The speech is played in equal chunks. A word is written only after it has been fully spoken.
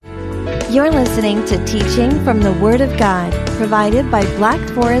You're listening to teaching from the Word of God, provided by Black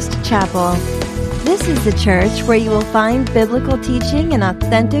Forest Chapel. This is the church where you will find biblical teaching and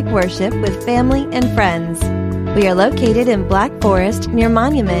authentic worship with family and friends. We are located in Black Forest near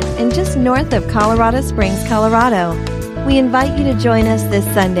Monument and just north of Colorado Springs, Colorado. We invite you to join us this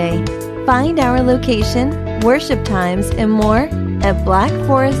Sunday. Find our location, worship times, and more at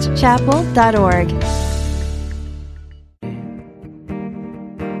blackforestchapel.org.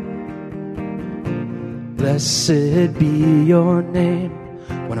 Blessed be your name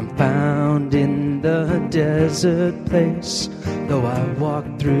when I'm found in the desert place. Though I walk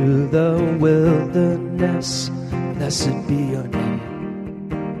through the wilderness, blessed be your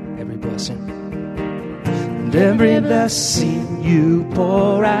name. Every blessing. And every blessing you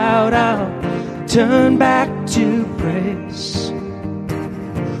pour out, I'll turn back to praise.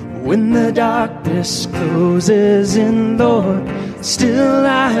 When the darkness closes in, Lord, still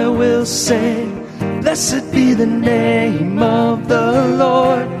I will say, blessed be the name of the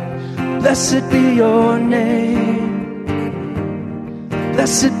Lord. Blessed be your name.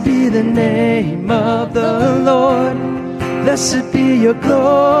 Blessed be the name of the Lord. Blessed be your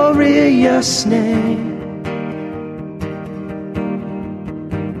glorious name.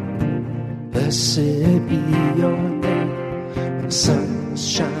 Blessed be your name when the sun's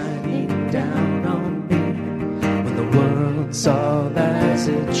shining down on me, when the world's all as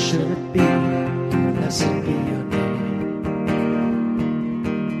it should be. Blessed be your name.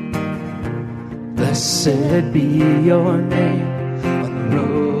 Blessed be your name on the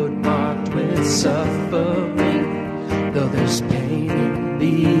road marked with suffering. Though there's pain in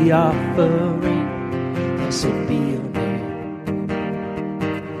the offering, blessed be your name.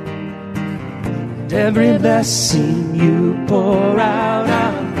 And every blessing you pour out,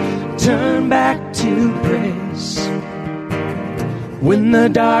 I'll turn back to praise. When the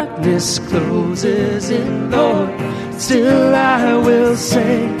darkness closes in, Lord, still I will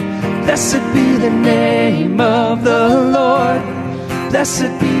say, blessed be the name of the Lord. Blessed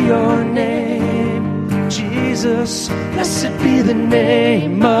be your name, Jesus. Blessed be the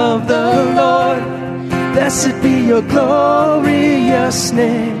name of the Lord. Blessed be your glorious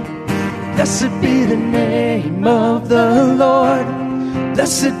name. Blessed be the name of the Lord.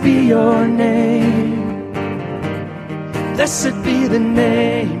 Blessed be your name. Blessed be the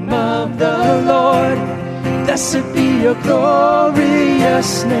name of the Lord. Blessed be your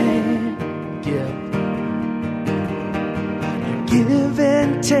glorious name. You give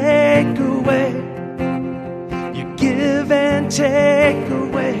and take away. You give and take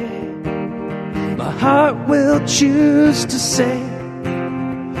away. My heart will choose to say,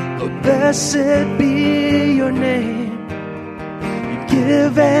 Lord, blessed be your name. You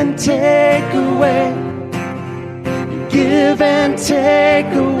give and take away. Give and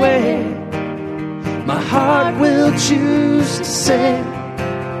take away. My heart will choose to say,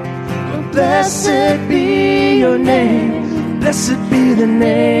 blessed be your name. Blessed be the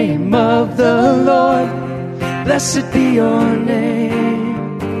name of the Lord. Blessed be your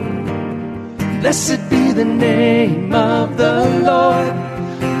name. Blessed be the name of the Lord.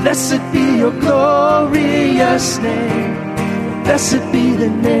 Blessed be your glorious name. Blessed be the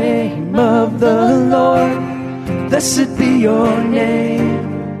name of the Lord. Blessed be your name.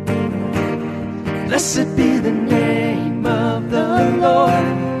 Blessed be the name of the Lord.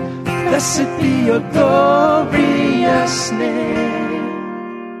 Blessed be your glorious name.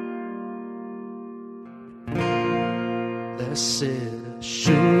 Blessed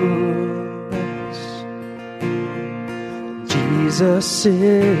assurance, Jesus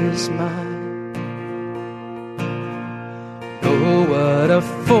is mine. Oh, what a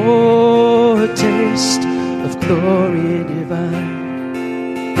foretaste of glory divine,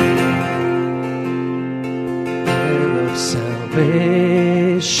 and of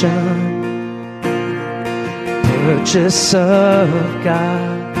salvation, purchase of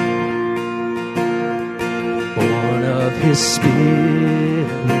God, born of His Spirit,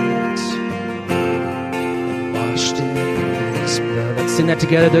 and washed in His blood. Let's sing that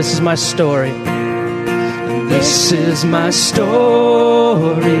together. This is my story. And this is my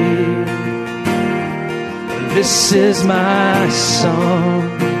story. This is my song,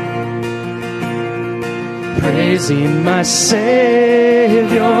 praising my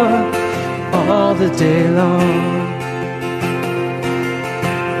Savior all the day long.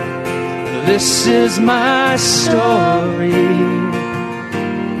 This is my story.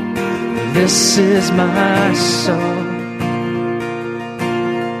 This is my song,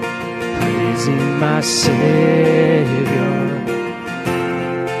 praising my Savior.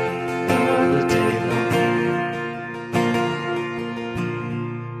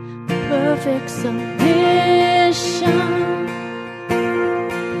 perfect submission,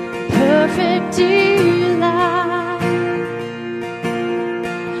 perfect delight,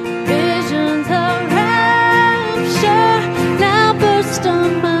 visions of rapture now burst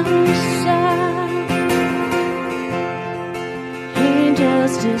on my sight,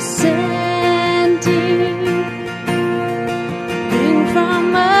 angels descending, ring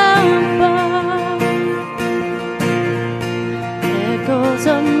from above, echoes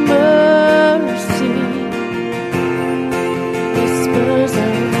of mercy, whispers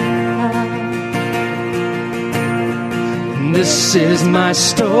of love. This is my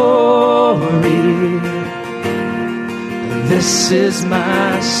story. This is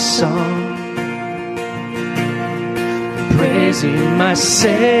my song, praising my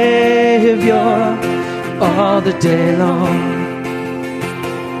Savior all the day long.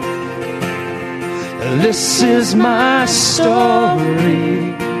 This is my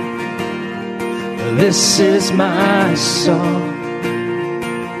story. This is my song,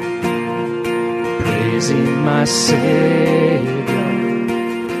 praising my Savior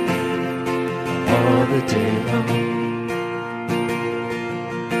all the day long.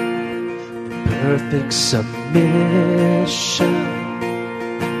 Perfect submission,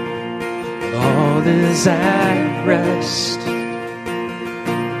 all is at rest.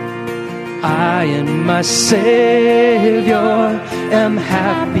 I and my Savior am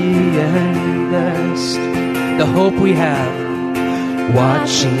happy and blessed. The hope we have,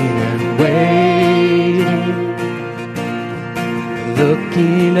 watching and waiting,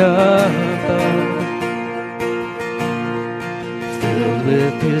 looking above, filled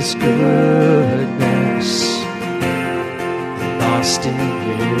with His goodness, lost in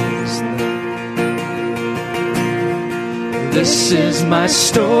His love. This is my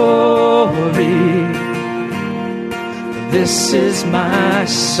story. This is my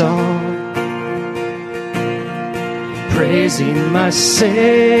song, praising my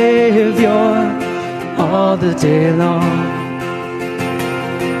Savior all the day long.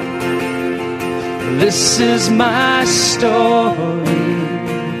 This is my story.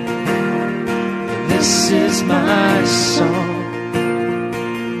 This is my song,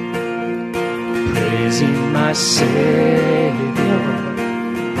 praising my Savior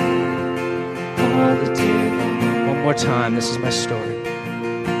all the day long. One more time, this is my story.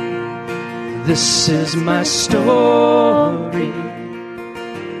 This is my story.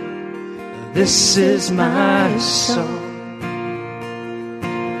 This is my song,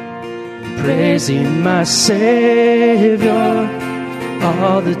 praising my Savior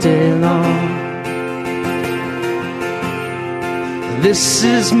all the day long. This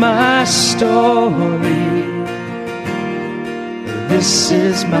is my story. This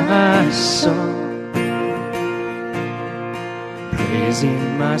is my song,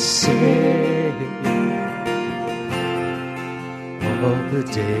 praising my Savior all the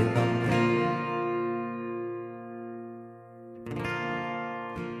day long.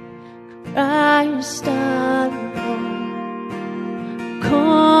 Christ alone,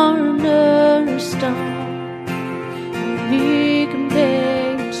 cornerstone, we can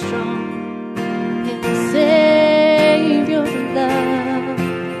make strong in the Savior's love.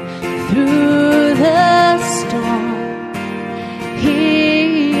 Through the storm, He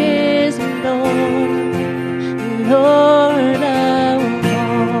is Lord, Lord of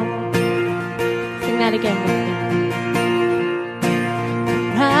all. Sing that again with me.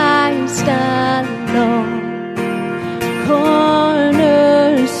 Christ alone, cornerstone,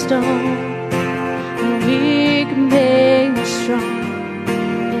 we can make strong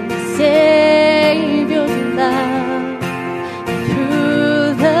in the Savior's love.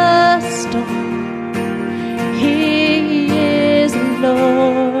 Through the storm, He is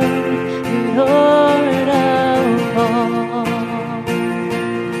Lord, Lord of all.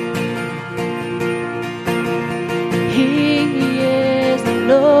 He is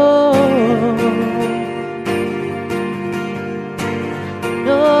Lord,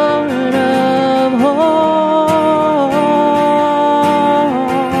 Lord of all.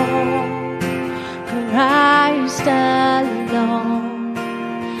 Christ alone,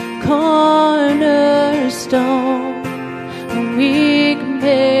 cornerstone, we can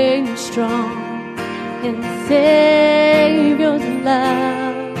make strong in the Savior's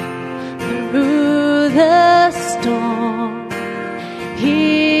love. Through the storm,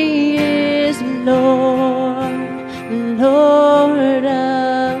 He is Lord, Lord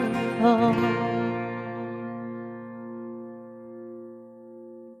of all.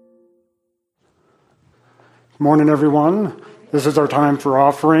 Morning, everyone. This is our time for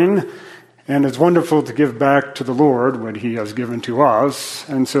offering. And it's wonderful to give back to the Lord what he has given to us.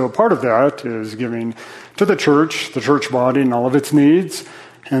 And so part of that is giving to the church body, and all of its needs.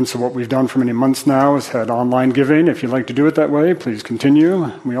 And so what we've done for many months now is had online giving. If you'd like to do it that way, please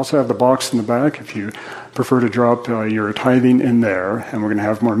continue. We also have the box in the back if you prefer to drop your tithing in there. And we're going to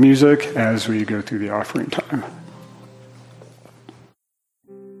have more music as we go through the offering time.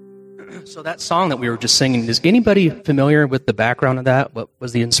 So that song that we were just singing, is anybody familiar with the background of that? What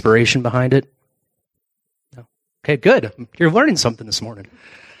was the inspiration behind it? No. Okay, good. You're learning something this morning.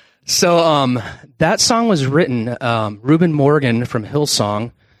 So that song was written, Reuben Morgan from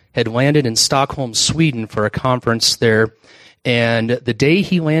Hillsong had landed in Stockholm, Sweden for a conference there. And the day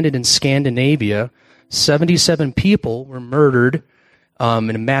he landed in Scandinavia, 77 people were murdered in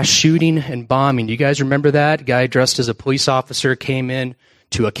a mass shooting and bombing. Do you guys remember that? A guy dressed as a police officer came in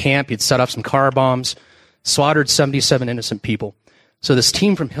to a camp. He'd set off some car bombs, slaughtered 77 innocent people. So this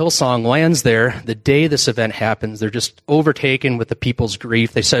team from Hillsong lands there the day this event happens. They're just overtaken with the people's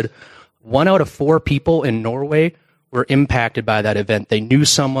grief. They said 1 out of 4 people in Norway were impacted by that event. They knew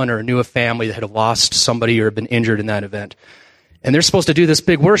someone or knew a family that had lost somebody or been injured in that event. And they're supposed to do this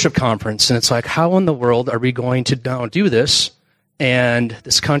big worship conference. And it's like, how in the world are we going to now do this? And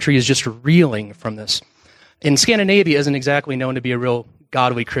this country is just reeling from this. And Scandinavia isn't exactly known to be a real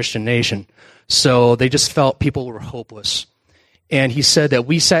godly Christian nation. So they just felt people were hopeless. And he said that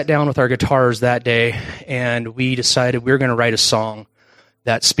we sat down with our guitars that day and we decided we were going to write a song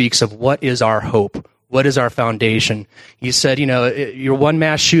that speaks of what is our hope, what is our foundation. He said, you're one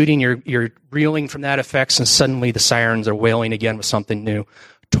mass shooting, you're reeling from that effects, and suddenly the sirens are wailing again with something new.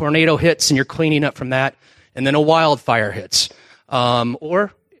 Tornado hits and you're cleaning up from that, and then a wildfire hits.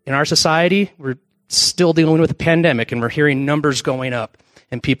 Or in our society, we're still dealing with a pandemic and we're hearing numbers going up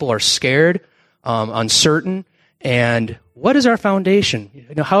and people are scared, uncertain. And what is our foundation?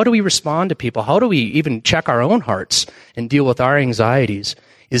 How do we respond to people? How do we even check our own hearts and deal with our anxieties?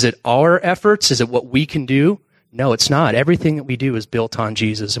 Is it our efforts? Is it what we can do? No, it's not. Everything that we do is built on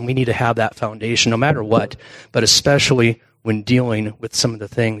Jesus, and we need to have that foundation no matter what, but especially when dealing with some of the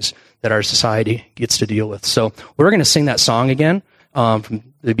things that our society gets to deal with. So we're going to sing that song again from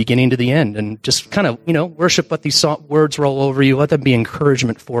the beginning to the end, and just kind of, worship, let these words roll over you. Let them be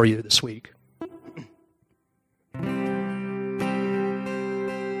encouragement for you this week.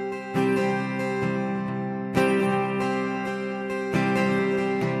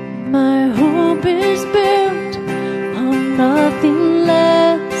 My hope is built on nothing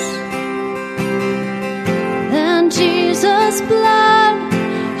less than Jesus' blood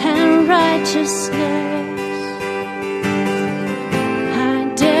and righteousness.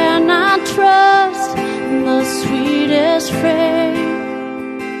 I dare not trust the sweetest frame,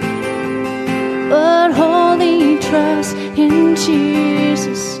 but wholly trust in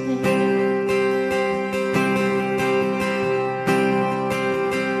Jesus' name.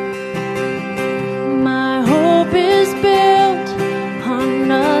 Is built on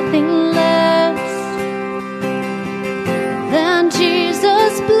nothing less than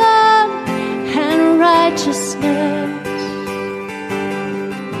Jesus' blood and righteousness.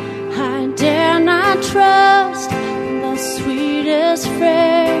 I dare not trust the sweetest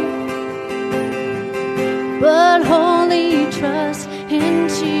frame, but wholly trust in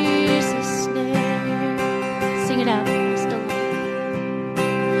Jesus' name. Sing it out.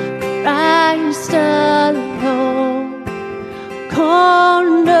 Christ alone,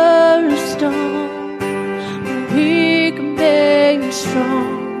 cornerstone, weak and made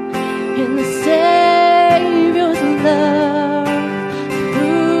strong in the Savior's love.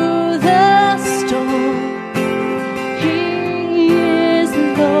 Through the storm, He is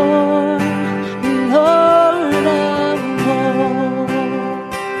Lord, Lord of all.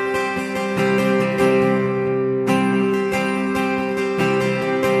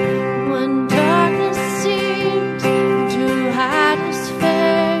 When darkness seems to hide His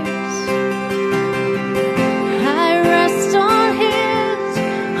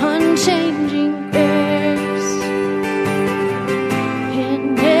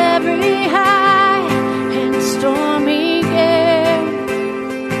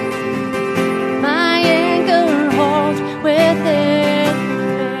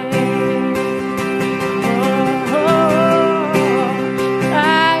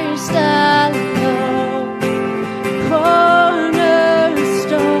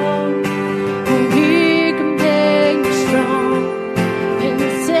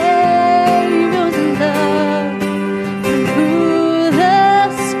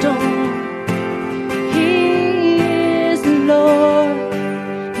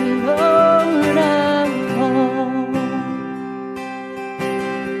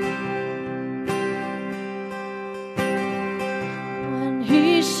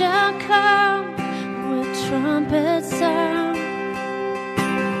shall come with trumpet sound.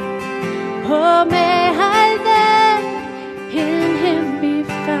 Oh, may I then in him be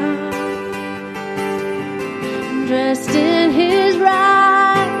found, dressed in his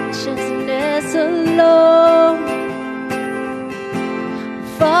righteousness alone,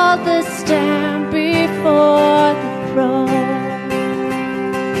 faultless stand before the throne.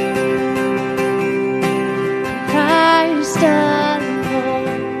 Christ alone,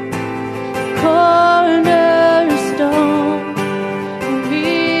 cornerstone,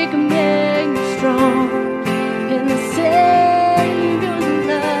 we can make you strong in the Savior's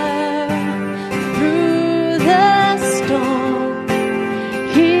love. Through the storm,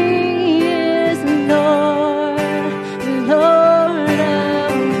 He is Lord, Lord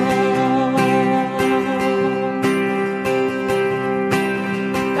of all.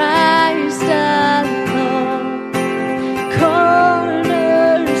 Christ alone,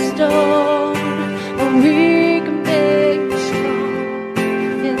 cornerstone, we can make you strong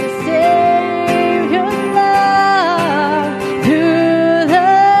in the Savior's love. Through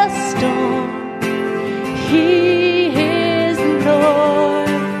the storm, He is Lord,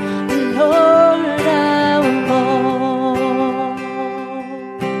 Lord of all.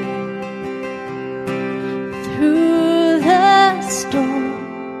 Through the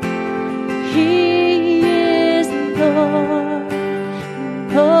storm, He is Lord,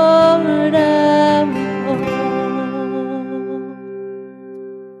 Lord of all.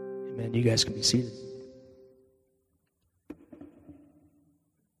 Amen. You guys can be seated.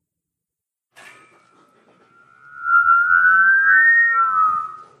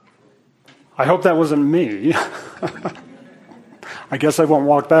 I hope that wasn't me. I guess I won't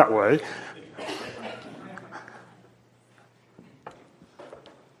walk that way.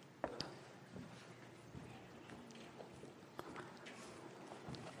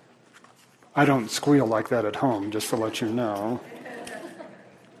 I don't squeal like that at home, just to let you know.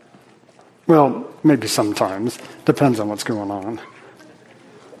 Well, maybe sometimes. Depends on what's going on.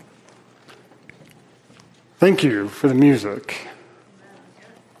 Thank you for the music.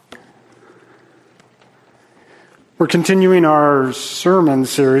 We're continuing our sermon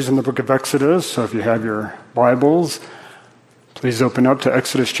series in the book of Exodus, so if you have your Bibles, please open up to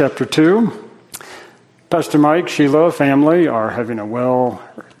Exodus chapter 2. Pastor Mike, Sheila, family are having a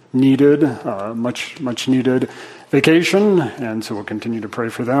well-needed, much-needed vacation, and so we'll continue to pray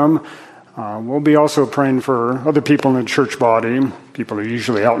for them. We'll be also praying for other people in the church body. People are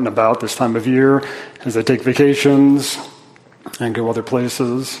usually out and about this time of year as they take vacations and go other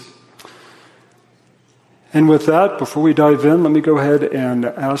places. And with that, before we dive in, let me go ahead and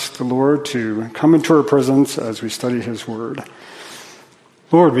ask the Lord to come into our presence as we study His Word.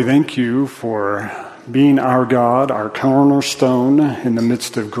 Lord, we thank you for being our God, our cornerstone in the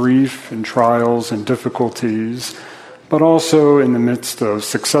midst of grief and trials and difficulties, but also in the midst of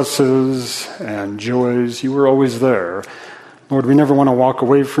successes and joys. You were always there. Lord, we never want to walk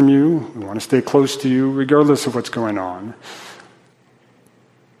away from you. We want to stay close to you, regardless of what's going on.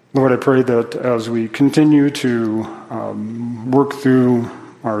 Lord, I pray that as we continue to work through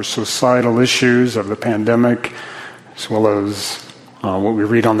our societal issues of the pandemic, as well as what we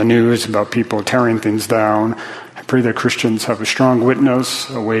read on the news about people tearing things down, I pray that Christians have a strong witness,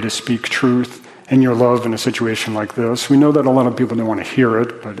 a way to speak truth in your love in a situation like this. We know that a lot of people don't want to hear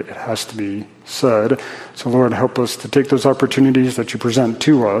it, but it has to be said. So Lord, help us to take those opportunities that you present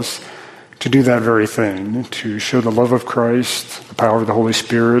to us to do that very thing, to show the love of Christ, the power of the Holy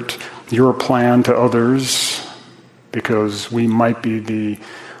Spirit, your plan to others, because we might be the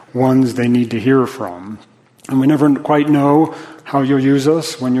ones they need to hear from. And we never quite know how you'll use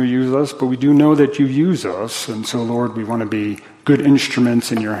us, when you'll use us, but we do know that you use us. And so, Lord, we want to be good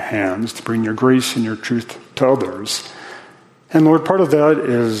instruments in your hands to bring your grace and your truth to others. And Lord, part of that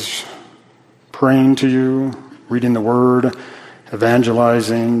is praying to you, reading the Word,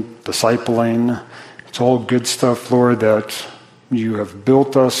 evangelizing, discipling. It's all good stuff, Lord, that you have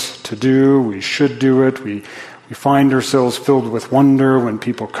built us to do. We should do it. We find ourselves filled with wonder when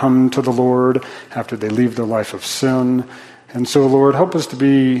people come to the Lord after they leave their life of sin. And so, Lord, help us to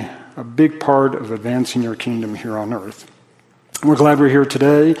be a big part of advancing your kingdom here on earth. We're glad we're here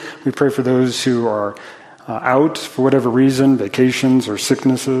today. We pray for those who are out for whatever reason, vacations or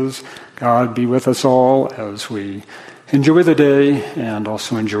sicknesses. God, be with us all as we enjoy the day and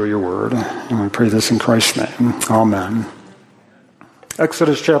also enjoy your word. And we pray this in Christ's name. Amen.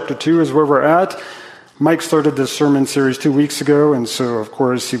 Exodus chapter 2 is where we're at. Mike started this sermon series 2 weeks ago, and so, of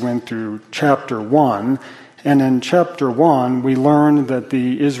course, he went through chapter 1. And in chapter 1, we learned that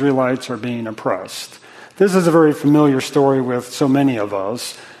the Israelites are being oppressed. This is a very familiar story with so many of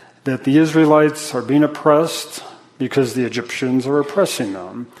us. that the Israelites are being oppressed because the Egyptians are oppressing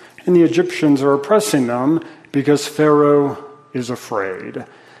them. And the Egyptians are oppressing them because Pharaoh is afraid.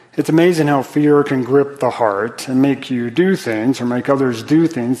 It's amazing how fear can grip the heart and make you do things or make others do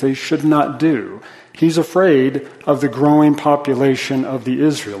things they should not do. He's afraid of the growing population of the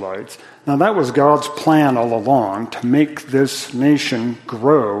Israelites. Now that was God's plan all along, to make this nation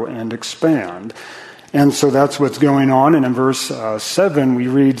grow and expand. And so that's what's going on. And in verse 7, we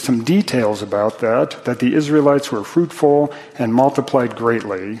read some details about that the Israelites were fruitful and multiplied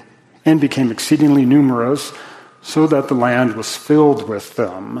greatly and became exceedingly numerous, so that the land was filled with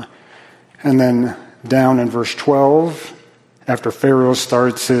them. And then down in verse 12, after Pharaoh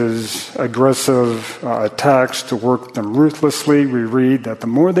starts his aggressive attacks to work them ruthlessly, we read that the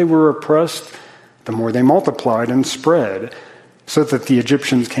more they were oppressed, the more they multiplied and spread, so that the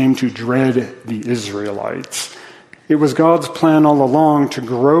Egyptians came to dread the Israelites. It was God's plan all along to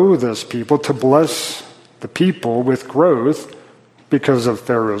grow this people, to bless the people with growth. Because of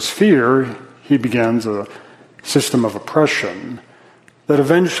Pharaoh's fear, he begins a system of oppression that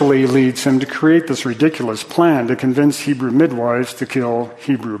eventually leads him to create this ridiculous plan to convince Hebrew midwives to kill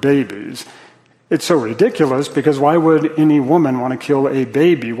Hebrew babies. It's so ridiculous because why would any woman want to kill a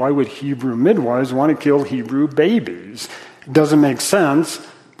baby? Why would Hebrew midwives want to kill Hebrew babies? It doesn't make sense,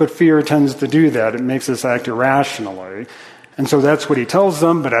 but fear tends to do that. It makes us act irrationally. And so that's what he tells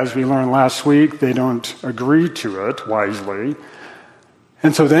them, but as we learned last week, they don't agree to it wisely.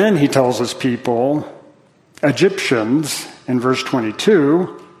 And so then he tells his people, Egyptians, in verse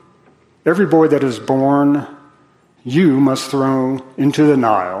 22, every boy that is born you must throw into the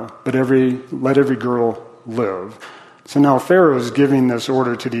Nile, but let every girl live. So now Pharaoh is giving this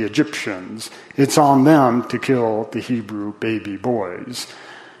order to the Egyptians. It's on them to kill the Hebrew baby boys.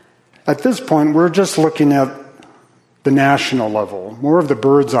 At this point, we're just looking at the national level, more of the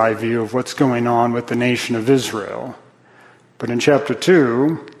bird's eye view of what's going on with the nation of Israel. But in chapter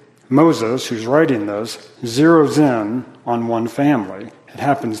 2, Moses, who's writing this, zeroes in on one family. It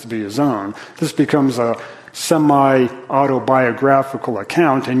happens to be his own. This becomes a semi-autobiographical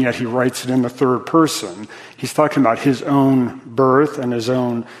account, and yet he writes it in the third person. He's talking about his own birth and his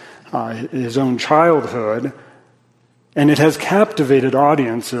own childhood, and it has captivated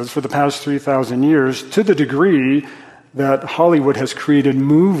audiences for the past 3,000 years to the degree that Hollywood has created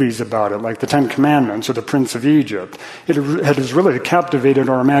movies about it, like The Ten Commandments or The Prince of Egypt. It has really captivated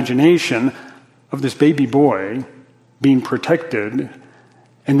our imagination of this baby boy being protected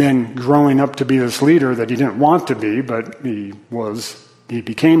and then growing up to be this leader that he didn't want to be, but he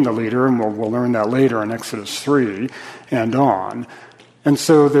became the leader, and we'll learn that later in Exodus 3 and on. And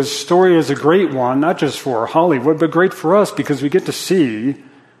so this story is a great one, not just for Hollywood, but great for us because we get to see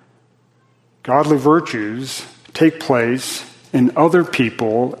godly virtues take place in other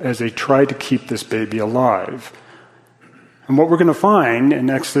people as they try to keep this baby alive. And what we're going to find in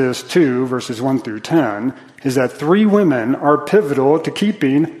Exodus 2, verses 1 through 10, is that 3 women are pivotal to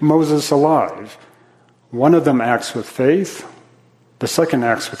keeping Moses alive. One of them acts with faith, the second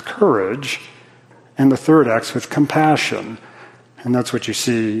acts with courage, and the third acts with compassion. And that's what you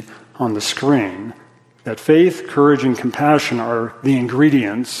see on the screen. That faith, courage, and compassion are the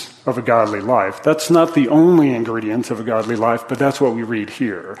ingredients of a godly life. That's not the only ingredients of a godly life, but that's what we read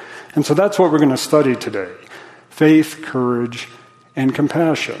here. And so that's what we're going to study today. Faith, courage, and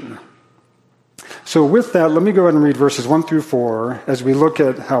compassion. So with that, let me go ahead and read verses 1 through 4 as we look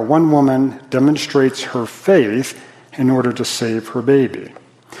at how one woman demonstrates her faith in order to save her baby.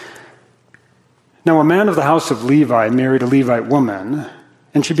 Now a man of the house of Levi married a Levite woman,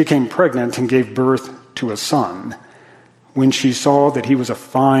 and she became pregnant and gave birth to a son. When she saw that he was a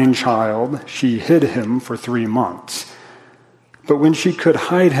fine child, she hid him for 3 months. But when she could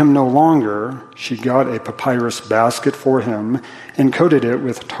hide him no longer, she got a papyrus basket for him and coated it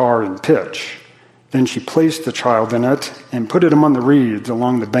with tar and pitch. Then she placed the child in it and put it among the reeds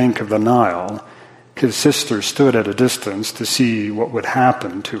along the bank of the Nile. His sister stood at a distance to see what would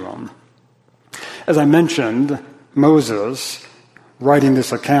happen to him. As I mentioned, Moses, writing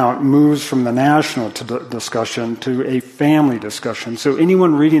this account, moves from the national discussion to a family discussion. So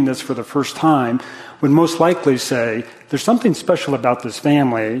anyone reading this for the first time would most likely say, there's something special about this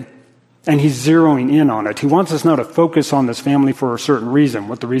family, and he's zeroing in on it. He wants us now to focus on this family for a certain reason.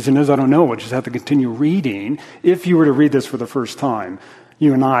 What the reason is, I don't know. We'll just have to continue reading if you were to read this for the first time.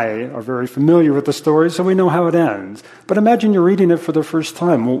 You and I are very familiar with the story, so we know how it ends. But imagine you're reading it for the first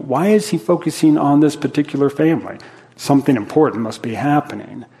time. Well, why is he focusing on this particular family? Something important must be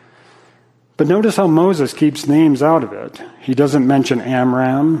happening. But notice how Moses keeps names out of it. He doesn't mention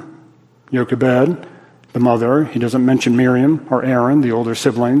Amram, Jochebed, the mother. He doesn't mention Miriam or Aaron, the older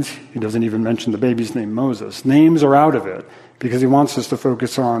siblings. He doesn't even mention the baby's name, Moses. Names are out of it because he wants us to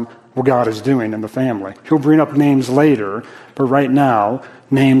focus on what God is doing in the family. He'll bring up names later, but right now,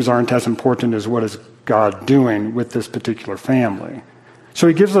 names aren't as important as what is God doing with this particular family. So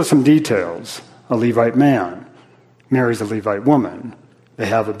he gives us some details. A Levite man marries a Levite woman. They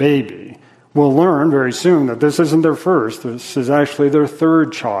have a baby. We'll learn very soon that this isn't their first. This is actually their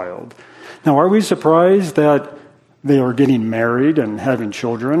third child. Now, are we surprised that they are getting married and having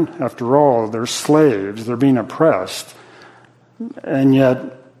children? After all, they're slaves. They're being oppressed. And yet,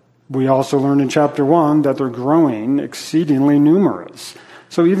 we also learn in chapter 1 that they're growing exceedingly numerous.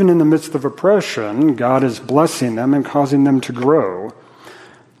 So even in the midst of oppression, God is blessing them and causing them to grow.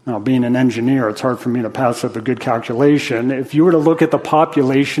 Now, being an engineer, it's hard for me to pass up a good calculation. If you were to look at the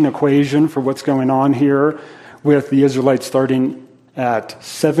population equation for what's going on here, with the Israelites starting at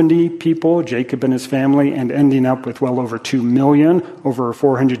 70 people, Jacob and his family, and ending up with well over 2 million over a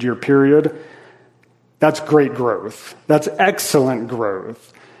 400-year period, that's great growth. That's excellent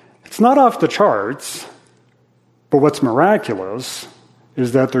growth. It's not off the charts, but what's miraculous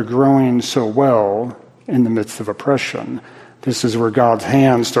is that they're growing so well in the midst of oppression. This is where God's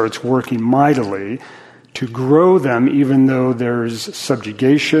hand starts working mightily to grow them, even though there's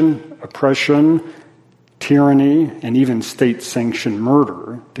subjugation, oppression, tyranny, and even state-sanctioned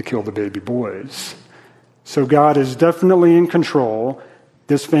murder to kill the baby boys. So God is definitely in control.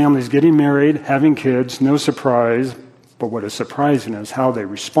 This family's getting married, having kids, no surprise. But what is surprising is how they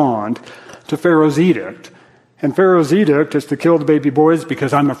respond to Pharaoh's edict. And Pharaoh's edict is to kill the baby boys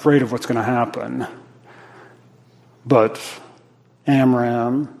because I'm afraid of what's going to happen. But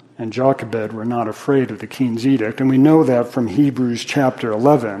Amram and Jochebed were not afraid of the king's edict. And we know that from Hebrews chapter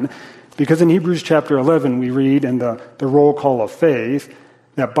 11. Because in Hebrews chapter 11, we read in the roll call of faith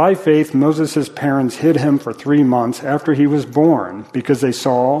that by faith Moses' parents hid him for 3 months after he was born because they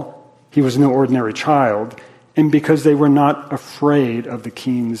saw he was no ordinary child and because they were not afraid of the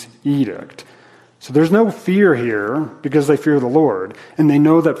king's edict. So there's no fear here because they fear the Lord, and they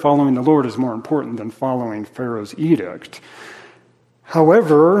know that following the Lord is more important than following Pharaoh's edict.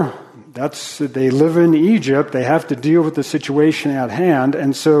 However, they live in Egypt, they have to deal with the situation at hand,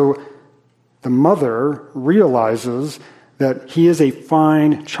 and so the mother realizes that he is a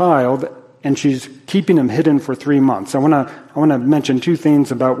fine child, and she's keeping him hidden for 3 months. I want to mention two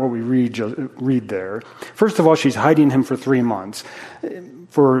things about what we read there. First of all, she's hiding him for 3 months.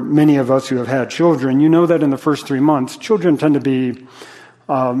 For many of us who have had children, you know that in the first 3 months, children tend to be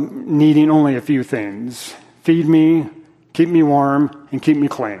needing only a few things. Feed me, keep me warm, and keep me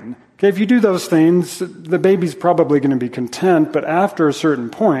clean. Okay, if you do those things, the baby's probably going to be content, but after a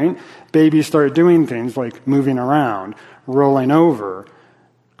certain point, babies start doing things like moving around, rolling over,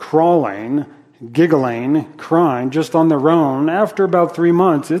 crawling, giggling, crying, just on their own. After about 3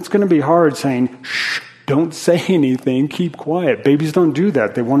 months, it's going to be hard saying, shh, don't say anything, keep quiet. Babies don't do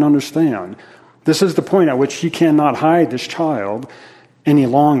that. They won't understand. This is the point at which she cannot hide this child any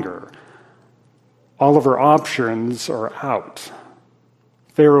longer. All of her options are out.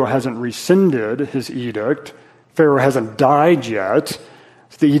 Pharaoh hasn't rescinded his edict. Pharaoh hasn't died yet.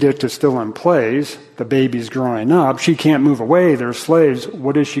 The edict is still in place. The baby's growing up. She can't move away. They're slaves.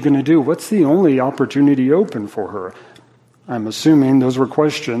 What is she going to do? What's the only opportunity open for her? I'm assuming those were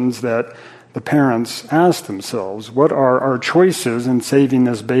questions that the parents asked themselves. What are our choices in saving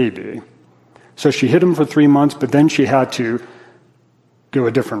this baby? So she hid him for 3 months, but then she had to go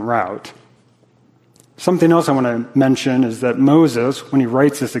a different route. Something else I want to mention is that Moses, when he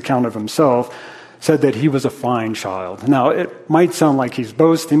writes this account of himself, said that he was a fine child. Now, it might sound like he's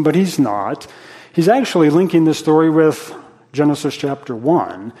boasting, but he's not. He's actually linking this story with Genesis chapter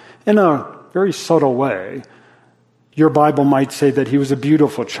 1 in a very subtle way. Your Bible might say that he was a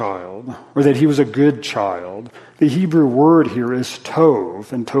beautiful child, or that he was a good child. The Hebrew word here is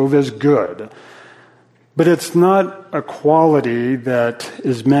tov, and tov is good. But it's not a quality that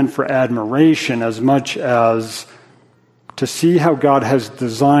is meant for admiration as much as to see how God has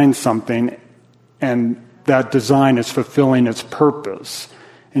designed something and that design is fulfilling its purpose.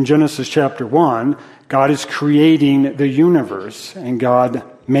 In Genesis chapter 1, God is creating the universe, and God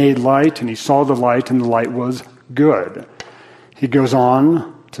made light, and he saw the light, and the light was good. He goes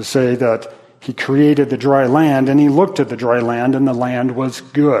on to say that he created the dry land, and he looked at the dry land, and the land was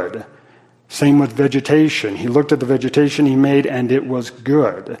good. Same with vegetation. He looked at the vegetation he made, and it was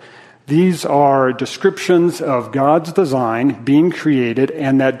good. These are descriptions of God's design being created,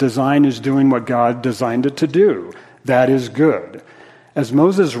 and that design is doing what God designed it to do. That is good. As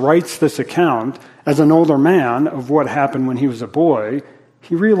Moses writes this account, as an older man of what happened when he was a boy,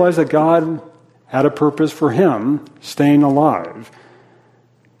 he realized that God had a purpose for him staying alive.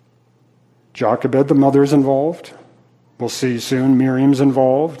 Jochebed, the mother's involved. We'll see soon Miriam's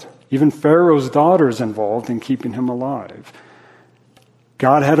involved. Even Pharaoh's daughter's involved in keeping him alive.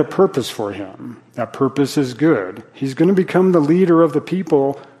 God had a purpose for him. That purpose is good. He's going to become the leader of the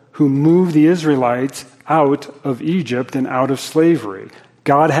people who moved the Israelites out of Egypt and out of slavery.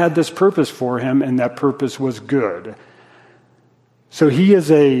 God had this purpose for him, and that purpose was good. So he is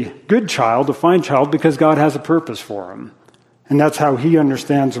a good child, a fine child, because God has a purpose for him. And that's how he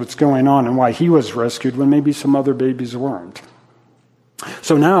understands what's going on and why he was rescued when maybe some other babies weren't.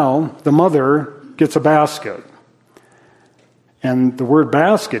 So now the mother gets a basket. And the word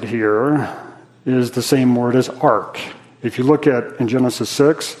basket here is the same word as ark. If you look at in Genesis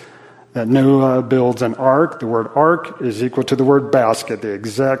 6, that Noah builds an ark, the word ark is equal to the word basket, the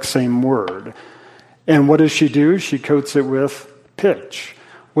exact same word. And what does she do? She coats it with pitch.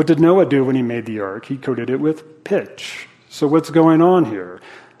 What did Noah do when he made the ark? He coated it with pitch. So what's going on here?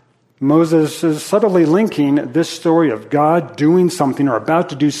 Moses is subtly linking this story of God doing something or about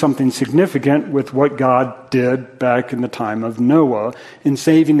to do something significant with what God did back in the time of Noah in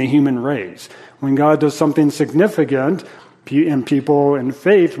saving the human race. When God does something significant and people in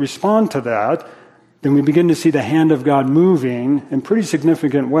faith respond to that, then we begin to see the hand of God moving in pretty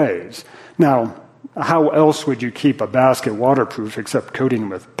significant ways. Now, how else would you keep a basket waterproof except coating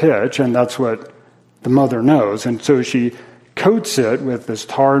with pitch? And that's what the mother knows. And so she coats it with this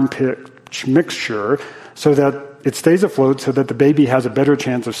tar and pitch mixture so that it stays afloat so that the baby has a better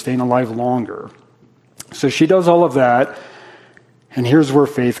chance of staying alive longer. So she does all of that, and here's where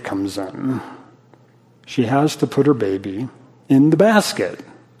faith comes in. She has to put her baby in the basket.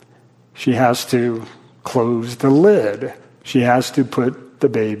 She has to close the lid. She has to put the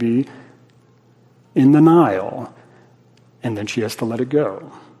baby in the Nile, and then she has to let it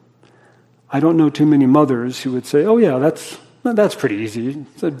go. I don't know too many mothers who would say, oh yeah, that's pretty easy.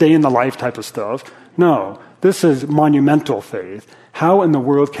 It's a day in the life type of stuff. No, this is monumental faith. How in the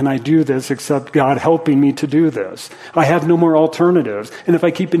world can I do this except God helping me to do this? I have no more alternatives. And if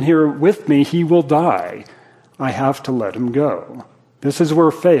I keep him here with me, he will die. I have to let him go. This is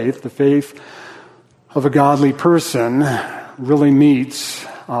where faith, the faith of a godly person, really meets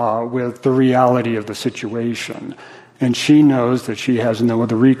with the reality of the situation. And she knows that she has no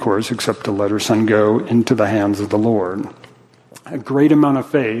other recourse except to let her son go into the hands of the Lord. A great amount of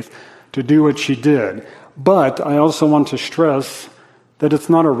faith to do what she did. But I also want to stress that it's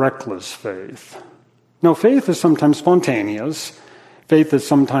not a reckless faith. Now, faith is sometimes spontaneous. Faith is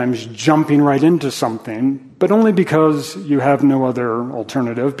sometimes jumping right into something, but only because you have no other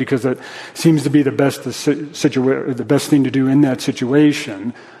alternative, because it seems to be the best thing to do in that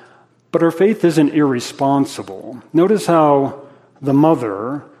situation. But our faith isn't irresponsible. Notice how the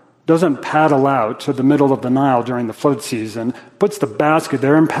mother doesn't paddle out to the middle of the Nile during the flood season, puts the basket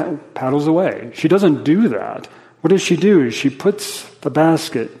there and paddles away. She doesn't do that. What does she do? She puts the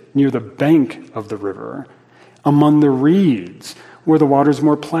basket near the bank of the river, among the reeds, where the water's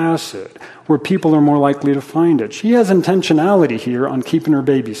more placid, where people are more likely to find it. She has intentionality here on keeping her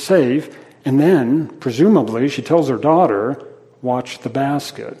baby safe, and then, presumably, she tells her daughter, watch the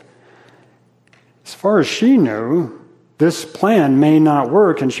basket. As far as she knew, this plan may not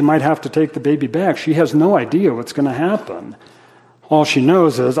work, and she might have to take the baby back. She has no idea what's going to happen. All she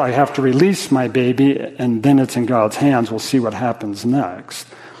knows is, I have to release my baby, and then it's in God's hands. We'll see what happens next.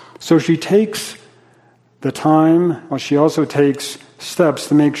 So she takes the time, well, she also takes steps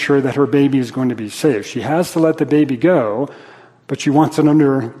to make sure that her baby is going to be safe. She has to let the baby go, but she wants it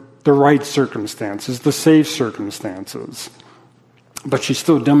under the right circumstances, the safe circumstances. But she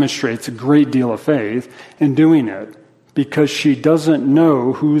still demonstrates a great deal of faith in doing it because she doesn't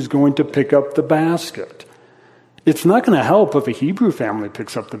know who's going to pick up the basket. It's not going to help if a Hebrew family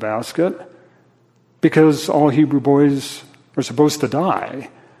picks up the basket because all Hebrew boys are supposed to die.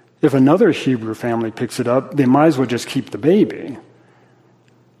 If another Hebrew family picks it up, they might as well just keep the baby.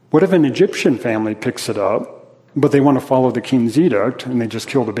 What if an Egyptian family picks it up, but they want to follow the king's edict and they just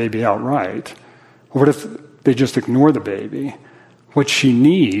kill the baby outright? What if they just ignore the baby? What she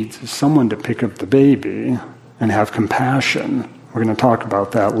needs is someone to pick up the baby and have compassion. We're going to talk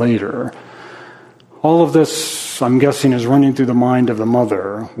about that later. All of this, I'm guessing, is running through the mind of the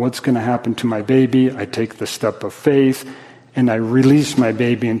mother. What's going to happen to my baby? I take the step of faith, and I release my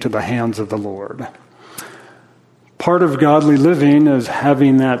baby into the hands of the Lord. Part of godly living is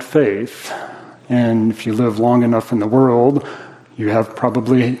having that faith. And if you live long enough in the world, you have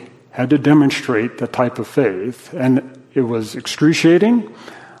probably had to demonstrate that type of faith. And it was excruciating,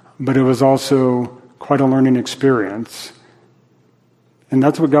 but it was also quite a learning experience. And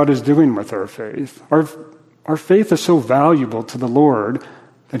that's what God is doing with our faith. Our faith is so valuable to the Lord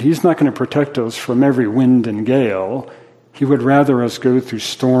that He's not going to protect us from every wind and gale. He would rather us go through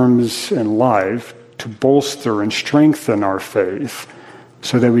storms in life to bolster and strengthen our faith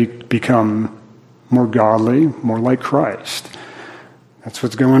so that we become more godly, more like Christ. That's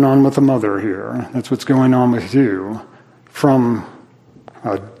what's going on with the mother here. That's what's going on with you from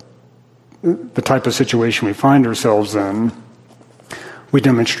the type of situation we find ourselves in. We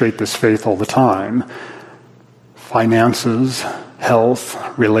demonstrate this faith all the time. Finances, health,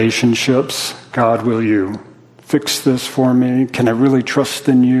 relationships. God, will you fix this for me? Can I really trust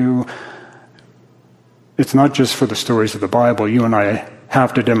in you? It's not just for the stories of the Bible. You and I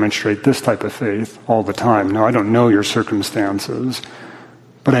have to demonstrate this type of faith all the time. Now, I don't know your circumstances,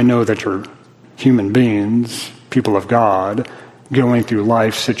 but I know that you're human beings, people of God, going through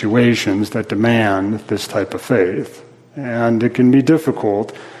life situations that demand this type of faith. And it can be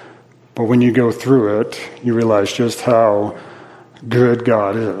difficult, but when you go through it, you realize just how good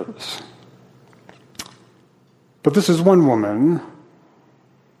God is. But this is one woman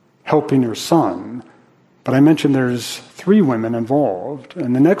helping her son. But I mentioned there's 3 women involved,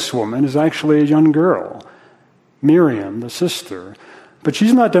 and the next woman is actually a young girl, Miriam, the sister. But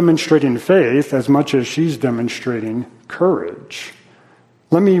she's not demonstrating faith as much as she's demonstrating courage.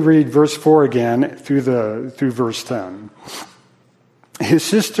 Let me read verse 4 again through verse 10. His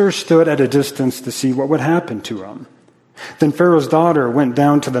sister stood at a distance to see what would happen to him. Then Pharaoh's daughter went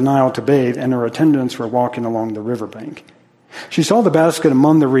down to the Nile to bathe, and her attendants were walking along the riverbank. She saw the basket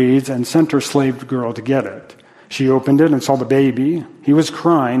among the reeds and sent her slave girl to get it. She opened it and saw the baby. He was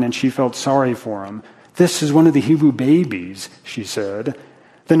crying, and she felt sorry for him. "This is one of the Hebrew babies," she said.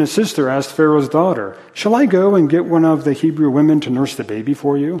 Then his sister asked Pharaoh's daughter, "Shall I go and get one of the Hebrew women to nurse the baby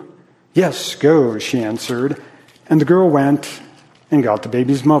for you?" "Yes, go," she answered. And the girl went and got the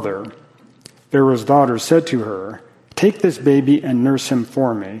baby's mother. Pharaoh's daughter said to her, "Take this baby and nurse him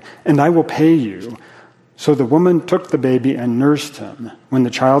for me, and I will pay you." So the woman took the baby and nursed him. When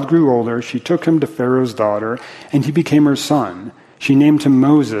the child grew older, she took him to Pharaoh's daughter, and he became her son. She named him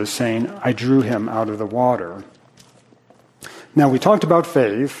Moses, saying, "I drew him out of the water." Now, we talked about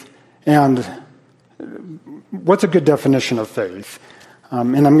faith, and what's a good definition of faith?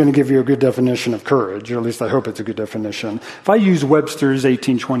 And I'm going to give you a good definition of courage, or at least I hope it's a good definition. If I use Webster's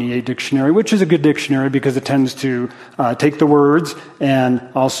 1828 dictionary, which is a good dictionary because it tends to take the words and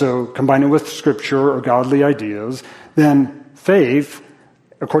also combine it with scripture or godly ideas, then faith,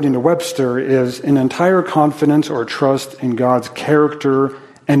 according to Webster, is an entire confidence or trust in God's character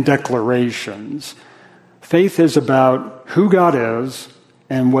and declarations. Faith is about who God is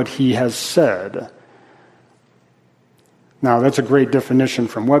and what He has said. Now, that's a great definition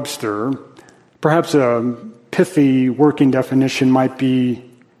from Webster. Perhaps a pithy working definition might be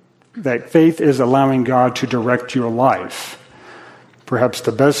that faith is allowing God to direct your life. Perhaps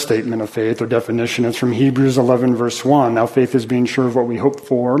the best statement of faith or definition is from Hebrews 11, verse 1. Now, faith is being sure of what we hope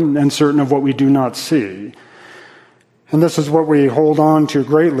for and certain of what we do not see. And this is what we hold on to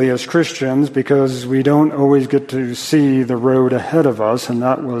greatly as Christians because we don't always get to see the road ahead of us, and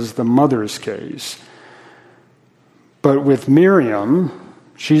that was the mother's case. But with Miriam,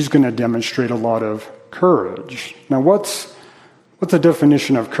 she's going to demonstrate a lot of courage. Now, what's the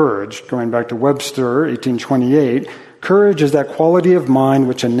definition of courage? Going back to Webster, 1828, courage is that quality of mind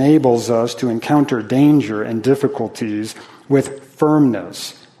which enables us to encounter danger and difficulties with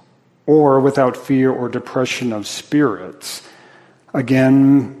firmness or without fear or depression of spirits.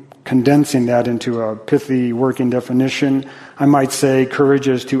 Again, condensing that into a pithy working definition, I might say courage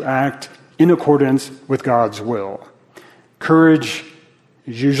is to act in accordance with God's will. Courage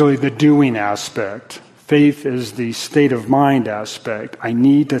is usually the doing aspect. Faith is the state of mind aspect. I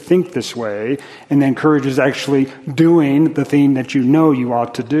need to think this way. And then courage is actually doing the thing that you know you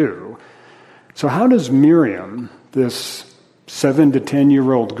ought to do. So how does Miriam, this 7 to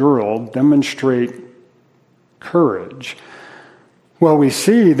 10-year-old girl, demonstrate courage? Well, we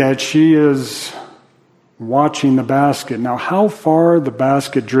see that she is watching the basket. Now, how far the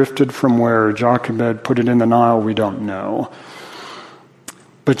basket drifted from where Jochebed put it in the Nile, we don't know.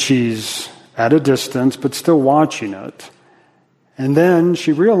 But she's at a distance, but still watching it. And then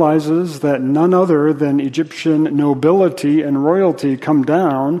she realizes that none other than Egyptian nobility and royalty come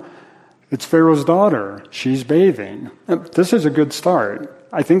down. It's Pharaoh's daughter. She's bathing. This is a good start.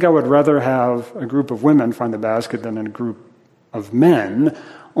 I think I would rather have a group of women find the basket than a group of men,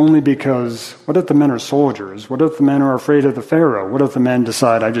 only because what if the men are soldiers? What if the men are afraid of the Pharaoh? What if the men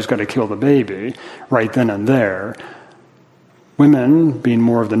decide, I just got to kill the baby right then and there? Women, being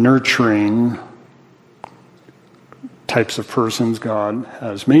more of the nurturing types of persons God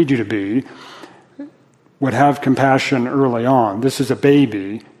has made you to be, would have compassion early on. This is a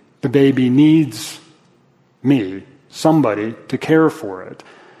baby. The baby needs me, somebody, to care for it.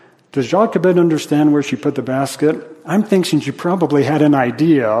 Does Jochebed understand where she put the basket? I'm thinking she probably had an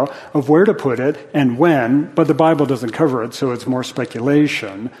idea of where to put it and when, but the Bible doesn't cover it, so it's more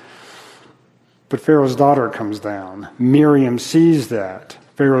speculation. But Pharaoh's daughter comes down. Miriam sees that.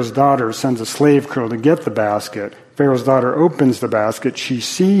 Pharaoh's daughter sends a slave girl to get the basket. Pharaoh's daughter opens the basket. She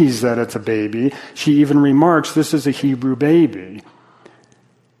sees that it's a baby. She even remarks, this is a Hebrew baby.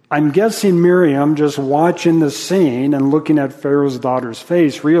 I'm guessing Miriam, just watching the scene and looking at Pharaoh's daughter's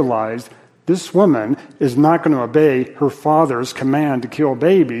face, realized this woman is not going to obey her father's command to kill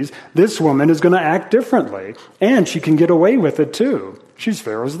babies. This woman is going to act differently. And she can get away with it too. She's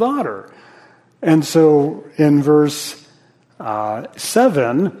Pharaoh's daughter. And so in verse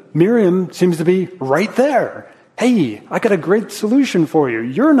 7, Miriam seems to be right there. Hey, I got a great solution for you.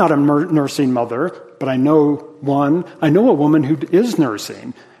 You're not a nursing mother, but I know a woman who is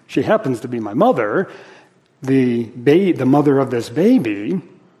nursing. She happens to be my mother, the mother of this baby,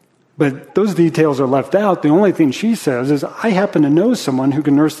 but those details are left out. The only thing she says is, I happen to know someone who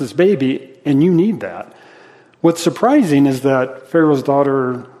can nurse this baby, and you need that. What's surprising is that Pharaoh's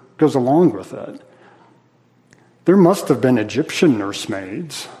daughter goes along with it. There must have been Egyptian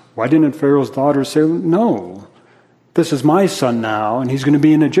nursemaids. Why didn't Pharaoh's daughter say, no, this is my son now, and he's going to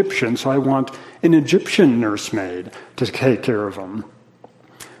be an Egyptian, so I want an Egyptian nursemaid to take care of him?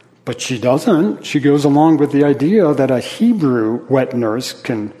 But she doesn't. She goes along with the idea that a Hebrew wet nurse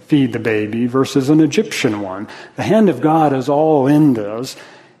can feed the baby versus an Egyptian one. The hand of God is all in this,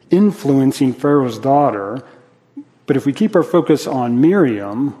 influencing Pharaoh's daughter. But if we keep our focus on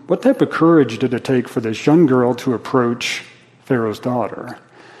Miriam, what type of courage did it take for this young girl to approach Pharaoh's daughter?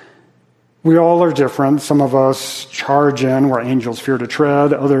 We all are different. Some of us charge in where angels fear to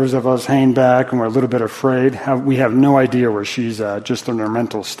tread. Others of us hang back and we're a little bit afraid. We have no idea where she's at, just in her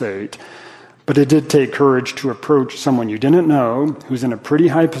mental state. But it did take courage to approach someone you didn't know, who's in a pretty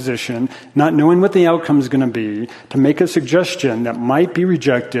high position, not knowing what the outcome is going to be, to make a suggestion that might be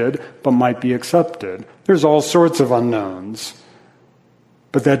rejected but might be accepted. There's all sorts of unknowns.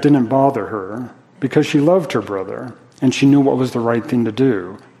 But that didn't bother her because she loved her brother and she knew what was the right thing to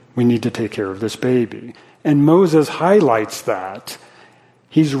do. We need to take care of this baby. And Moses highlights that.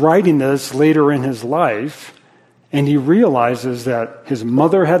 He's writing this later in his life, and he realizes that his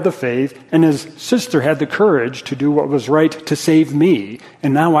mother had the faith and his sister had the courage to do what was right to save me.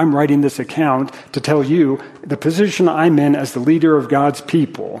 And now I'm writing this account to tell you the position I'm in as the leader of God's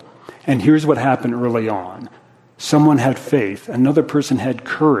people. And here's what happened early on. Someone had faith. Another person had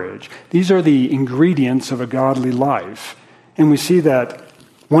courage. These are the ingredients of a godly life. And we see that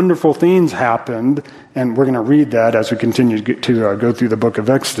wonderful things happened, and we're going to read that as we continue to go through the book of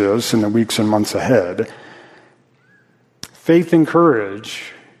Exodus in the weeks and months ahead. Faith and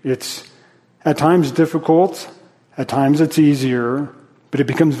courage, it's at times difficult, at times it's easier, but it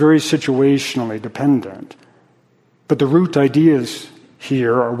becomes very situationally dependent. But the root ideas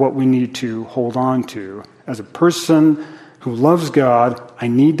here are what we need to hold on to. As a person who loves God, I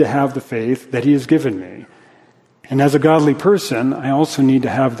need to have the faith that He has given me. And as a godly person, I also need to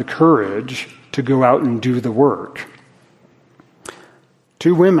have the courage to go out and do the work.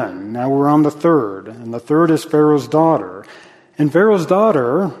 2 women. Now we're on the third. And the third is Pharaoh's daughter. And Pharaoh's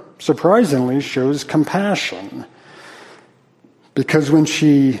daughter, surprisingly, shows compassion. Because when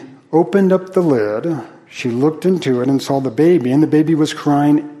she opened up the lid, she looked into it and saw the baby. And the baby was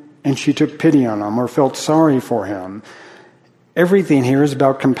crying, and she took pity on him or felt sorry for him. Everything here is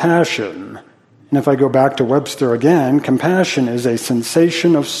about compassion. And if I go back to Webster again, compassion is a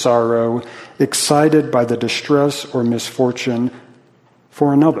sensation of sorrow excited by the distress or misfortune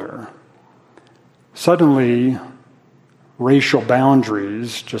for another. Suddenly, racial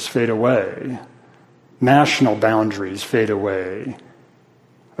boundaries just fade away. National boundaries fade away.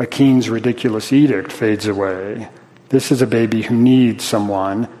 A king's ridiculous edict fades away. This is a baby who needs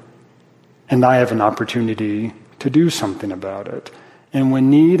someone, and I have an opportunity to do something about it. And when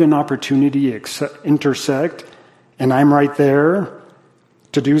need and opportunity intersect, and I'm right there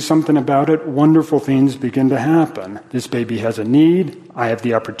to do something about it, wonderful things begin to happen. This baby has a need. I have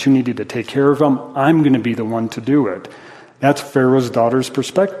the opportunity to take care of him. I'm going to be the one to do it. That's Pharaoh's daughter's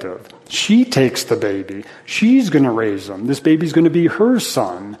perspective. She takes the baby. She's going to raise him. This baby's going to be her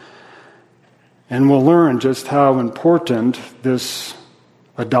son. And we'll learn just how important this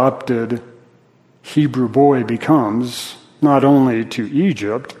adopted Hebrew boy becomes, not only to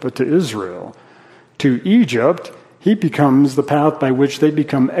Egypt, but to Israel. To Egypt, he becomes the path by which they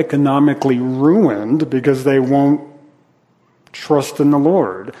become economically ruined because they won't trust in the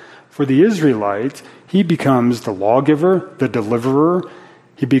Lord. For the Israelites, he becomes the lawgiver, the deliverer.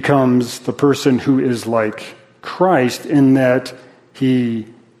 He becomes the person who is like Christ in that he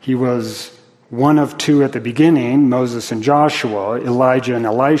was one of two at the beginning, Moses and Joshua. Elijah and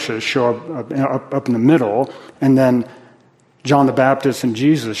Elisha show up in the middle, and then John the Baptist and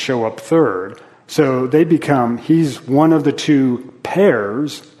Jesus show up third. So he's one of the two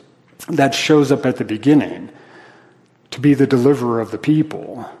pairs that shows up at the beginning to be the deliverer of the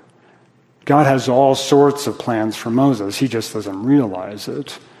people. God has all sorts of plans for Moses. He just doesn't realize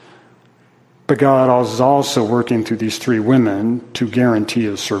it. But God is also working through these three women to guarantee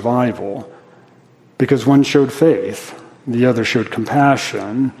his survival. Because one showed faith, the other showed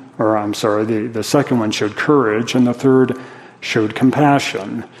compassion, the second one showed courage, and the third showed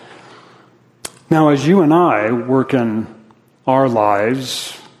compassion. Now, as you and I work in our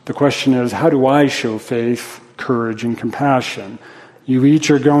lives, the question is, how do I show faith, courage, and compassion? You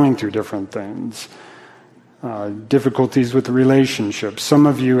each are going through different things. Difficulties with the relationships. Some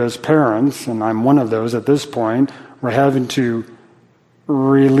of you as parents, and I'm one of those at this point, we're having to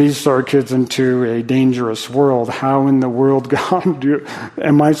release our kids into a dangerous world. How in the world, God,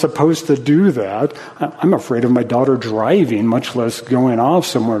 am I supposed to do that? I'm afraid of my daughter driving, much less going off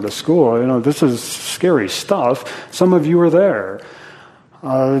somewhere to school. This is scary stuff. Some of you are there.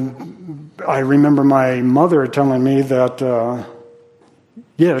 I remember my mother telling me that,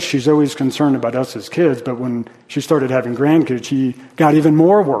 yes, she's always concerned about us as kids, but when she started having grandkids, she got even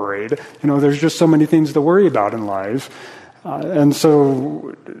more worried. There's just so many things to worry about in life. And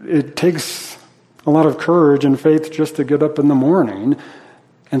so it takes a lot of courage and faith just to get up in the morning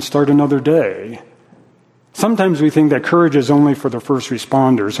and start another day. Sometimes we think that courage is only for the first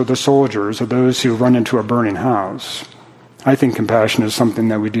responders or the soldiers or those who run into a burning house. I think compassion is something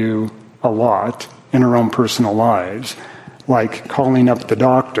that we do a lot in our own personal lives, like calling up the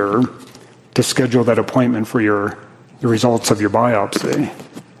doctor to schedule that appointment for the results of your biopsy.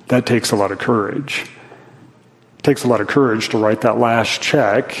 That takes a lot of courage. It takes a lot of courage to write that last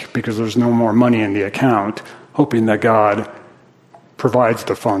check because there's no more money in the account, hoping that God provides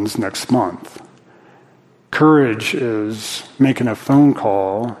the funds next month. Courage is making a phone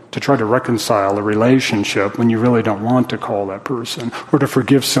call to try to reconcile a relationship when you really don't want to call that person, or to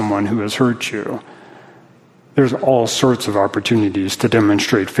forgive someone who has hurt you. There's all sorts of opportunities to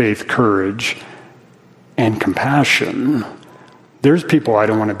demonstrate faith, courage, and compassion. There's people I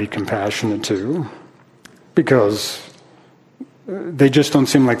don't want to be compassionate to because they just don't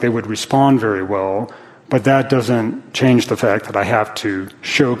seem like they would respond very well, but that doesn't change the fact that I have to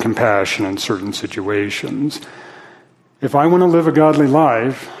show compassion in certain situations. If I want to live a godly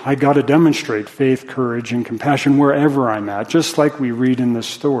life, I got to demonstrate faith, courage, and compassion wherever I'm at, just like we read in this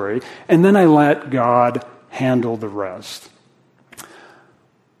story, and then I let God handle the rest.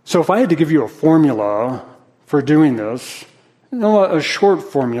 So if I had to give you a formula for doing this, a short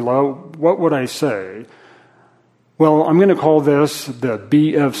formula, what would I say? Well, I'm going to call this the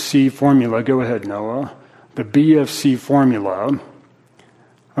BFC formula. Go ahead, Noah. The BFC formula.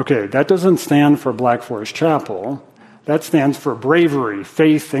 Okay, that doesn't stand for Black Forest Chapel. That stands for bravery,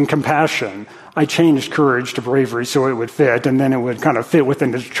 faith, and compassion. I changed courage to bravery so it would fit, and then it would kind of fit within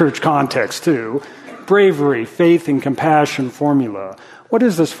the church context too. Bravery, faith, and compassion formula. What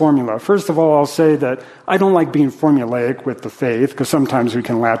is this formula? First of all, I'll say that I don't like being formulaic with the faith because sometimes we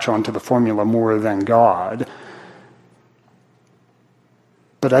can latch onto the formula more than God.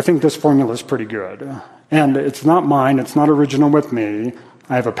 But I think this formula is pretty good. And it's not mine. It's not original with me.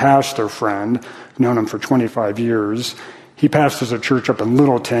 I have a pastor friend. I've known him for 25 years. He pastors a church up in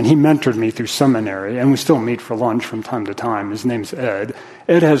Littleton. He mentored me through seminary, and we still meet for lunch from time to time. His name's Ed.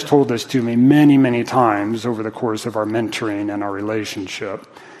 Ed has told this to me many, many times over the course of our mentoring and our relationship.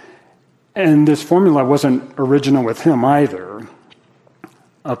 And this formula wasn't original with him either.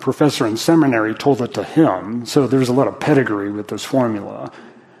 A professor in seminary told it to him, so there's a lot of pedigree with this formula.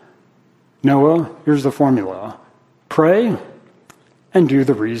 Noah, here's the formula. Pray and do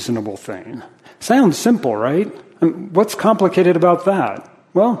the reasonable thing. Sounds simple, right? And what's complicated about that?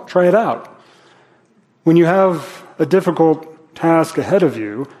 Well, try it out. When you have a difficult task ahead of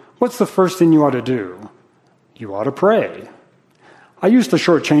you, what's the first thing you ought to do? You ought to pray. I used to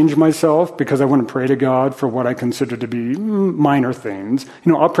shortchange myself because I wouldn't pray to God for what I consider to be minor things.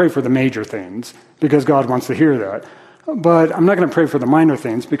 I'll pray for the major things because God wants to hear that. But I'm not going to pray for the minor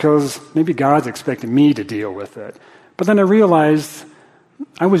things because maybe God's expecting me to deal with it. But then I realized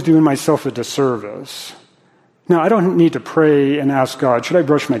I was doing myself a disservice. Now, I don't need to pray and ask God, should I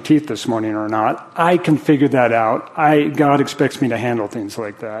brush my teeth this morning or not? I can figure that out. God expects me to handle things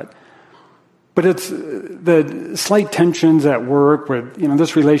like that. But it's the slight tensions at work where,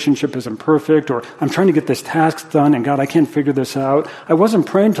 this relationship isn't perfect, or I'm trying to get this task done, and God, I can't figure this out. I wasn't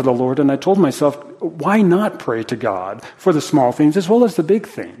praying to the Lord, and I told myself, why not pray to God for the small things as well as the big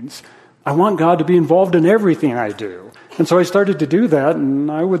things? I want God to be involved in everything I do. And so I started to do that, and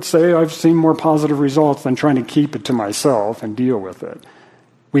I would say I've seen more positive results than trying to keep it to myself and deal with it.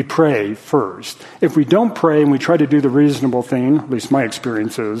 We pray first. If we don't pray and we try to do the reasonable thing, at least my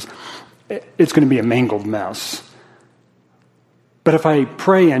experience is, it's going to be a mangled mess. But if I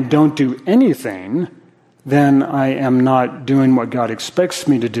pray and don't do anything, then I am not doing what God expects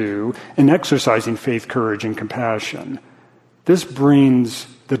me to do in exercising faith, courage, and compassion. This brings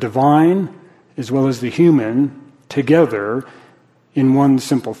the divine as well as the human together in one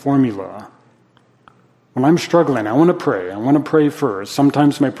simple formula. When I'm struggling, I want to pray. I want to pray first.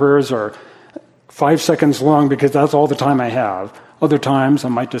 Sometimes my prayers are 5 seconds long because that's all the time I have. Other times I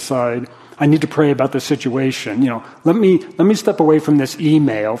might decide I need to pray about the situation. Let me step away from this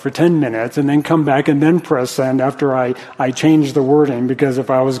email for 10 minutes and then come back and then press send after I change the wording, because if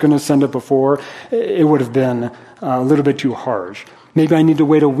I was going to send it before, it would have been a little bit too harsh. Maybe I need to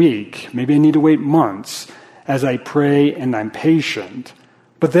wait a week. Maybe I need to wait months as I pray and I'm patient.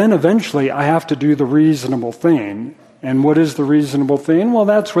 But then eventually I have to do the reasonable thing. And what is the reasonable thing? Well,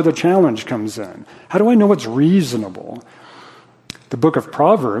 that's where the challenge comes in. How do I know what's reasonable? The book of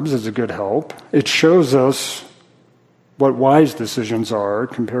Proverbs is a good help. It shows us what wise decisions are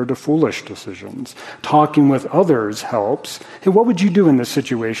compared to foolish decisions. Talking with others helps. Hey, what would you do in this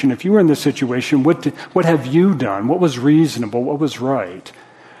situation? If you were in this situation, what have you done? What was reasonable? What was right?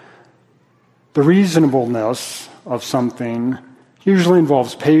 The reasonableness of something usually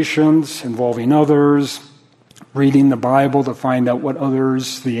involves patience, involving others, reading the Bible to find out what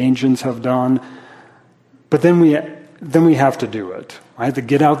others, the ancients, have done. But then we have to do it. I have to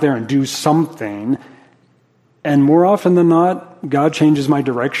get out there and do something. And more often than not, God changes my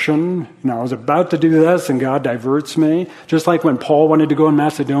direction. I was about to do this, and God diverts me. Just like when Paul wanted to go in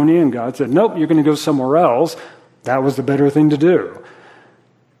Macedonia, and God said, nope, you're going to go somewhere else. That was the better thing to do.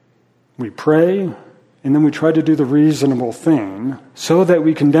 We pray, and then we try to do the reasonable thing so that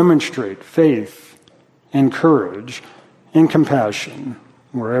we can demonstrate faith and courage and compassion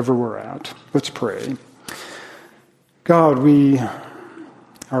wherever we're at. Let's pray. God, we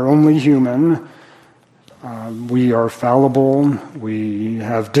are only human. We are fallible. We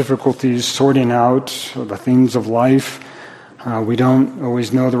have difficulties sorting out the things of life. We don't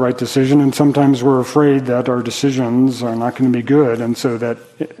always know the right decision, and sometimes we're afraid that our decisions are not going to be good, and so that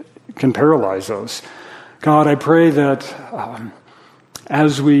it can paralyze us. God, I pray that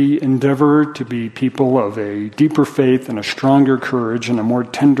as we endeavor to be people of a deeper faith and a stronger courage and a more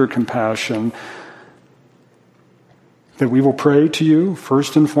tender compassion, that we will pray to you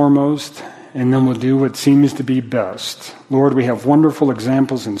first and foremost, and then we'll do what seems to be best. Lord, we have wonderful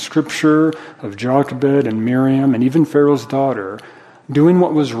examples in Scripture of Jochebed and Miriam and even Pharaoh's daughter doing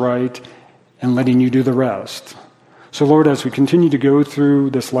what was right and letting you do the rest. So Lord, as we continue to go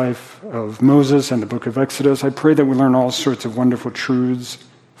through this life of Moses and the book of Exodus, I pray that we learn all sorts of wonderful truths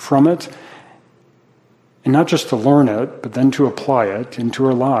from it, and not just to learn it, but then to apply it into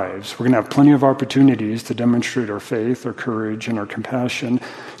our lives. We're going to have plenty of opportunities to demonstrate our faith, our courage, and our compassion.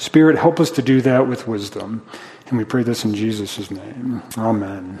 Spirit, help us to do that with wisdom. And we pray this in Jesus' name.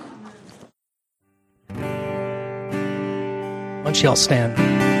 Amen. Why don't you all stand?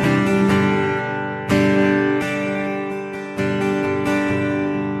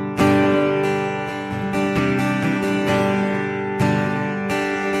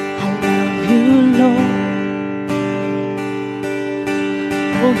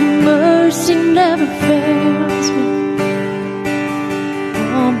 Mercy never fails me.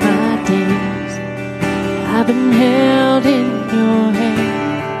 All my days I've been held in your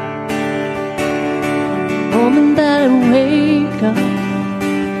hand. From the moment that I wake up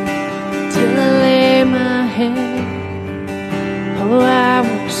till I lay my head, oh, I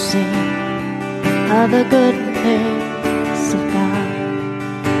will sing of the goodness of God.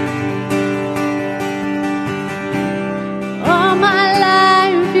 All my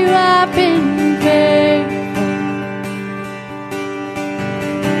life you have been faithful.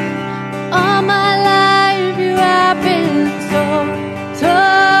 All my life you have been so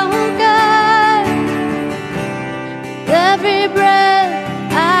good. With every breath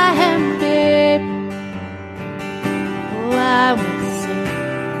I am able, oh, I will sing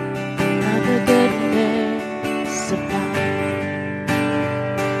of the goodness of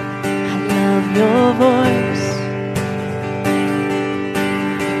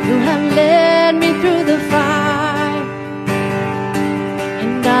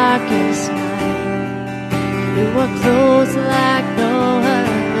are close like no other.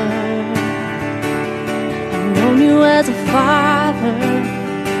 I've known you as a father,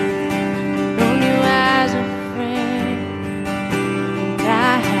 known you as a friend, and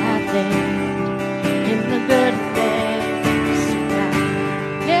I have lived in the good days of God.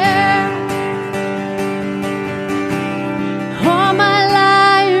 Yeah. All my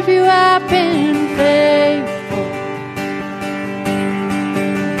life you have been faithful.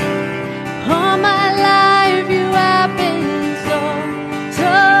 All my life you have been so,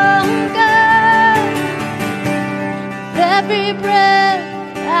 so good. With every breath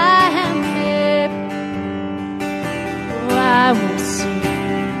I am able, oh, I will sing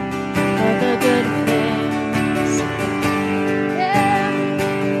of the good things. Yeah.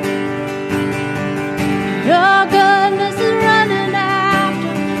 Your goodness is running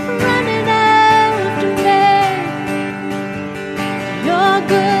after me. Your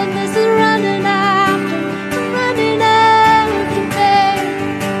goodness is running after me.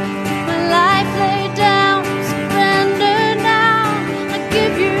 My life laid down, surrender now. I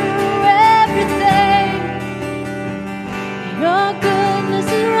give you everything. Your goodness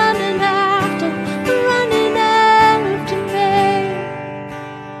is running after me.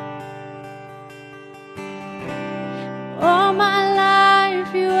 All my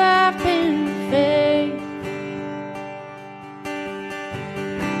life you have been faithful.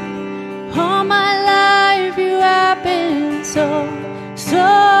 All my life you have been so,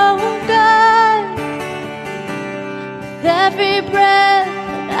 so good. With every breath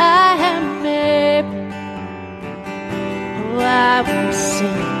that I am able, oh, I will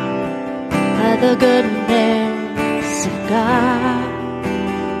sing of the goodness of God.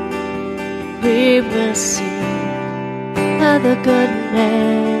 We will sing of the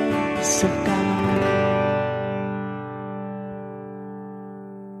goodness of God.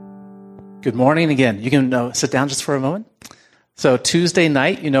 Good morning again. You can sit down just for a moment. So Tuesday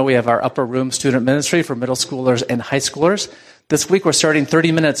night, we have our upper room student ministry for middle schoolers and high schoolers. This week we're starting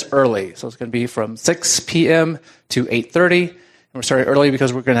 30 minutes early. So it's going to be from 6 p.m. to 8:30. And we're starting early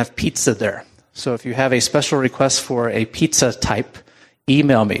because we're going to have pizza there. So if you have a special request for a pizza type,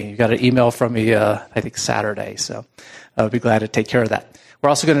 email me. You got an email from me, I think Saturday. So I'll be glad to take care of that. We're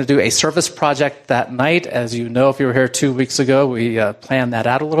also going to do a service project that night. As you know, if you were here 2 weeks ago, we planned that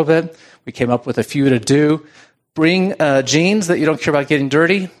out a little bit. We came up with a few to do. Bring jeans that you don't care about getting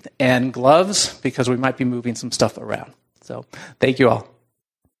dirty and gloves because we might be moving some stuff around. So thank you all.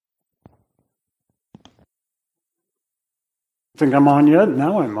 Think I'm on yet?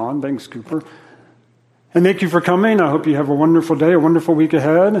 Now I'm on. Thanks, Cooper. And thank you for coming. I hope you have a wonderful day, a wonderful week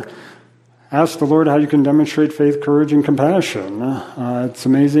ahead. Ask the Lord how you can demonstrate faith, courage, and compassion. It's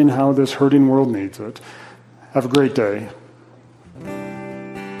amazing how this hurting world needs it. Have a great day.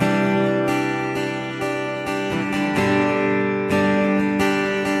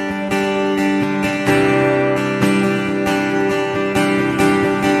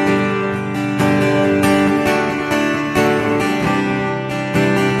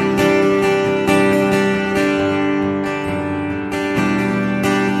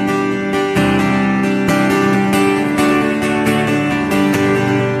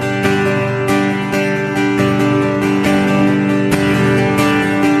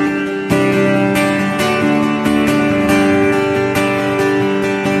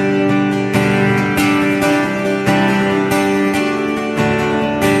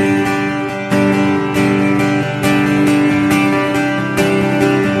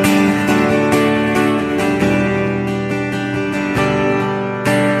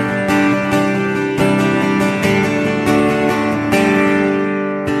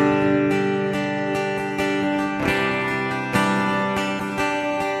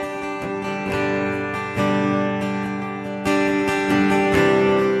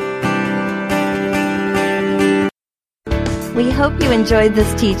 We hope you enjoyed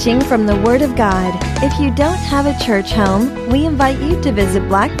this teaching from the Word of God. If you don't have a church home, we invite you to visit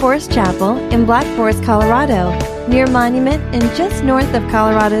Black Forest Chapel in Black Forest, Colorado, near Monument and just north of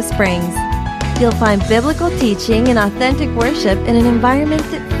Colorado Springs. You'll find biblical teaching and authentic worship in an environment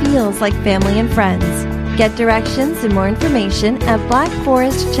that feels like family and friends. Get directions and more information at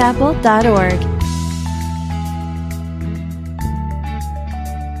blackforestchapel.org.